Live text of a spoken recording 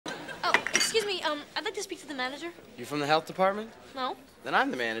Excuse me, I'd like to speak to the manager. You from the health department? No. Then I'm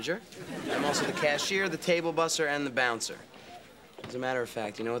the manager. I'm also the cashier, the table busser, and the bouncer. As a matter of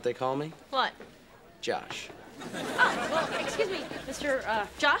fact, you know what they call me? What? Josh. Oh, well, excuse me, Mr.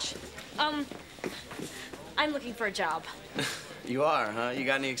 Josh. I'm looking for a job. You are, huh? You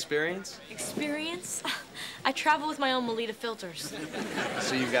got any experience? Experience? I travel with my own Melita filters.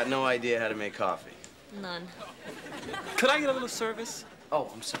 So you've got no idea how to make coffee? None. Could I get a little service? Oh,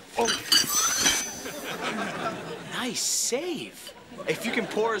 I'm sorry. Oh. Nice save. If you can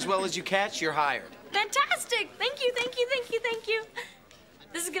pour as well as you catch, you're hired. Fantastic! Thank you, thank you, thank you, thank you.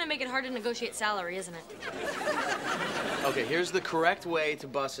 This is gonna make it hard to negotiate salary, isn't it? Okay, here's the correct way to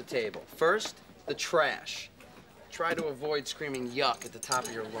bus a table. First, the trash. Try to avoid screaming yuck at the top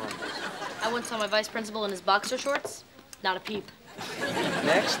of your lungs. I once saw my vice principal in his boxer shorts. Not a peep.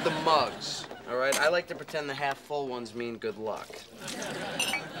 Next, the mugs. All right, I like to pretend the half-full ones mean good luck.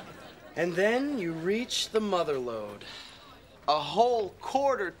 And then you reach the mother load. A whole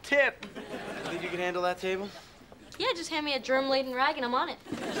quarter tip. Think you can handle that table? Yeah, just hand me a germ-laden rag and I'm on it.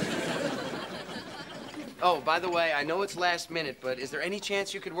 Oh, by the way, I know it's last minute, but is there any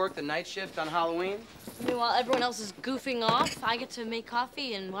chance you could work the night shift on Halloween? Meanwhile, everyone else is goofing off. I get to make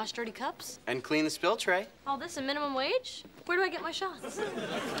coffee and wash dirty cups. And clean the spill tray. All this at minimum wage? Where do I get my shots?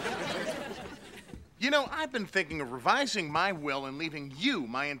 You know, I've been thinking of revising my will and leaving you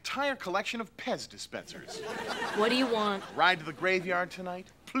my entire collection of Pez dispensers. What do you want? Ride to the graveyard tonight,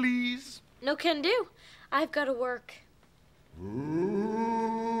 please? No can do. I've got to work.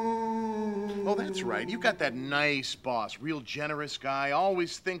 Oh, that's right. You've got that nice boss, real generous guy,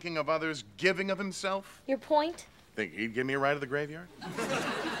 always thinking of others, giving of himself. Your point? Think he'd give me a ride to the graveyard?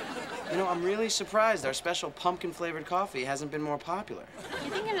 You know, I'm really surprised our special pumpkin-flavored coffee hasn't been more popular. You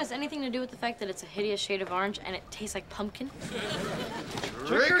think it has anything to do with the fact that it's a hideous shade of orange and it tastes like pumpkin?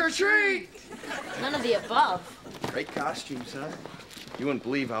 Trick or treat! None of the above. Great costumes, huh? You wouldn't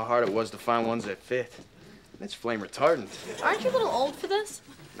believe how hard it was to find ones that fit. It's flame retardant. Aren't you a little old for this?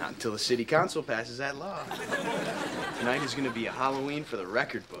 Not until the city council passes that law. Tonight is gonna be a Halloween for the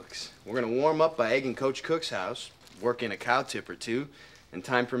record books. We're gonna warm up by egging Coach Cook's house, work in a cow tip or two, and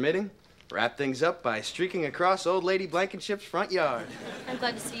time permitting, wrap things up by streaking across Old Lady Blankenship's front yard. I'm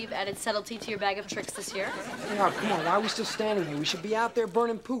glad to see you've added subtlety to your bag of tricks this year. Oh, come on, why are we still standing here? We should be out there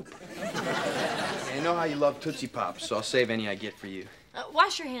burning poop. I know how you love Tootsie Pops, so I'll save any I get for you.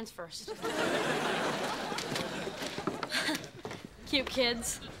 Wash your hands first. Cute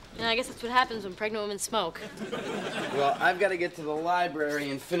kids. And I guess that's what happens when pregnant women smoke. Well, I've got to get to the library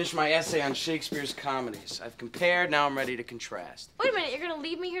and finish my essay on Shakespeare's comedies. I've compared, now I'm ready to contrast. Wait a minute, you're gonna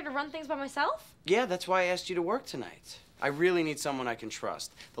leave me here to run things by myself? Yeah, that's why I asked you to work tonight. I really need someone I can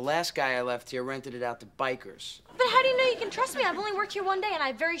trust. The last guy I left here rented it out to bikers. But how do you know you can trust me? I've only worked here one day and I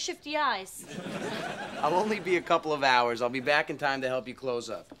have very shifty eyes. I'll only be a couple of hours. I'll be back in time to help you close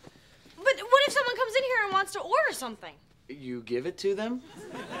up. But what if someone comes in here and wants to order something? You give it to them?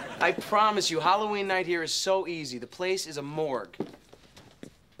 I promise you, Halloween night here is so easy. The place is a morgue.